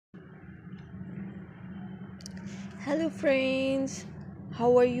Hello friends,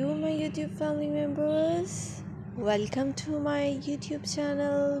 how are you my YouTube family members? Welcome to my YouTube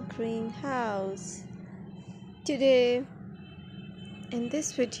channel Greenhouse. Today in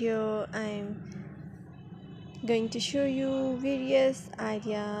this video I'm going to show you various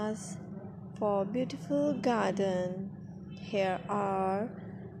ideas for beautiful garden. Here are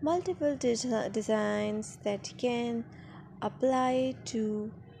multiple designs that you can apply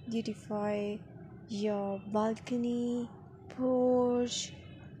to beautify your balcony, porch,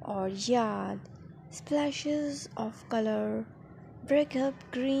 or yard. Splashes of color break up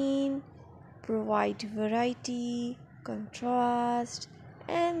green, provide variety, contrast,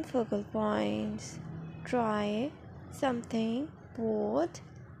 and focal points. Try something both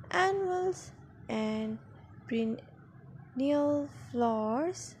annuals and perennial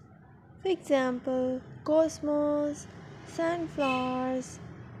flowers. For example, cosmos, sunflowers,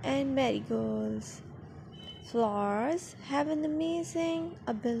 and marigolds. Flowers have an amazing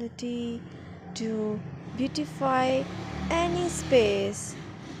ability to beautify any space.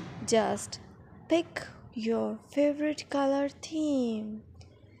 Just pick your favorite color theme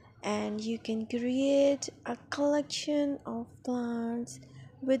and you can create a collection of plants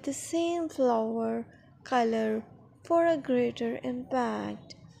with the same flower color for a greater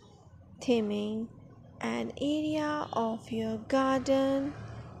impact. Theming an area of your garden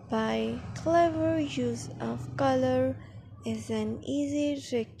by clever use of color is an easy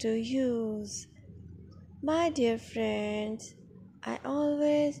trick to use. My dear friends, I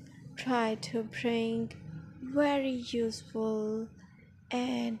always try to bring very useful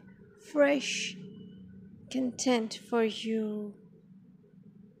and fresh content for you,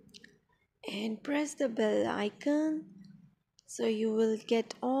 and press the bell icon so you will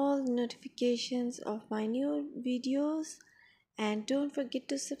get all notifications of my new videos, and don't forget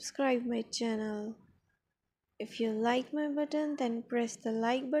to subscribe my channel. If you like my button, then press the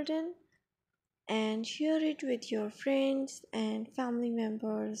like button and share it with your friends and family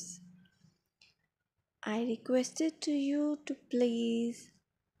members. I requested to you to please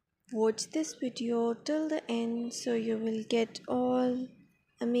watch this video till the end so you will get all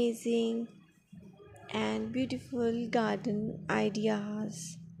amazing and beautiful garden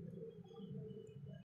ideas.